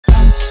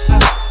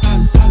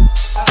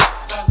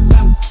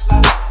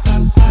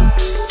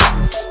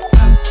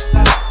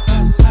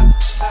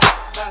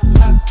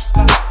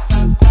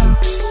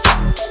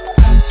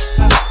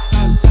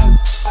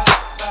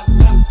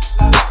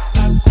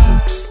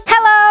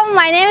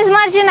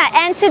Marjina,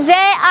 and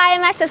today I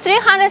am at the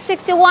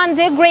 361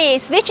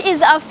 Degrees, which is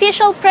the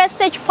official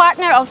prestige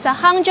partner of the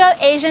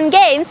Hangzhou Asian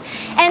Games.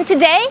 And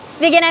today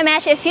we're gonna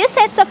match a few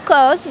sets of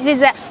clothes with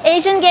the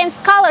Asian Games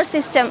color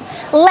system.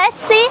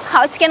 Let's see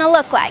how it's gonna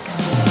look like.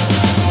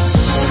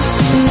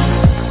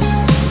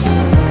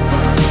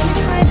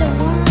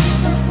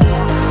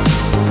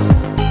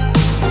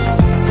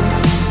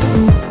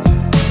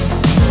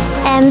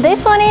 And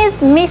this one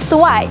is Mist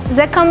White,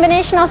 the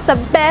combination of the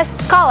best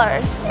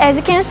colors. As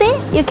you can see,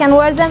 you can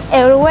wear them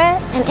everywhere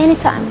and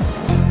anytime.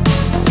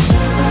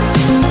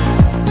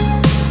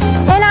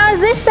 And our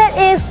this set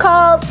is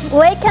called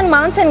Lake and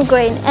Mountain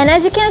Green. And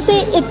as you can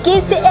see, it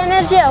gives the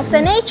energy of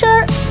the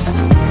nature.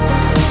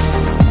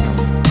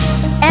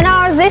 And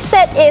our this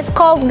set is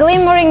called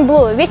Glimmering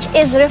Blue, which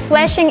is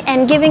refreshing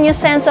and giving you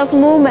sense of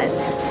movement.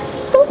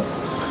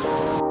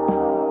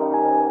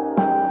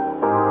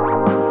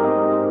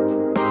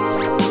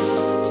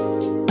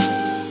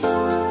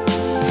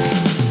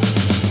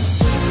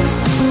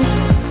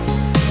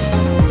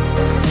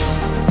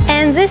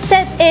 And this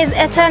set is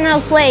Eternal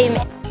Flame.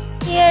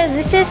 Here,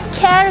 this is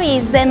Carrie,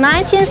 the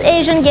 19th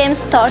Asian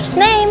Games torch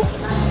name.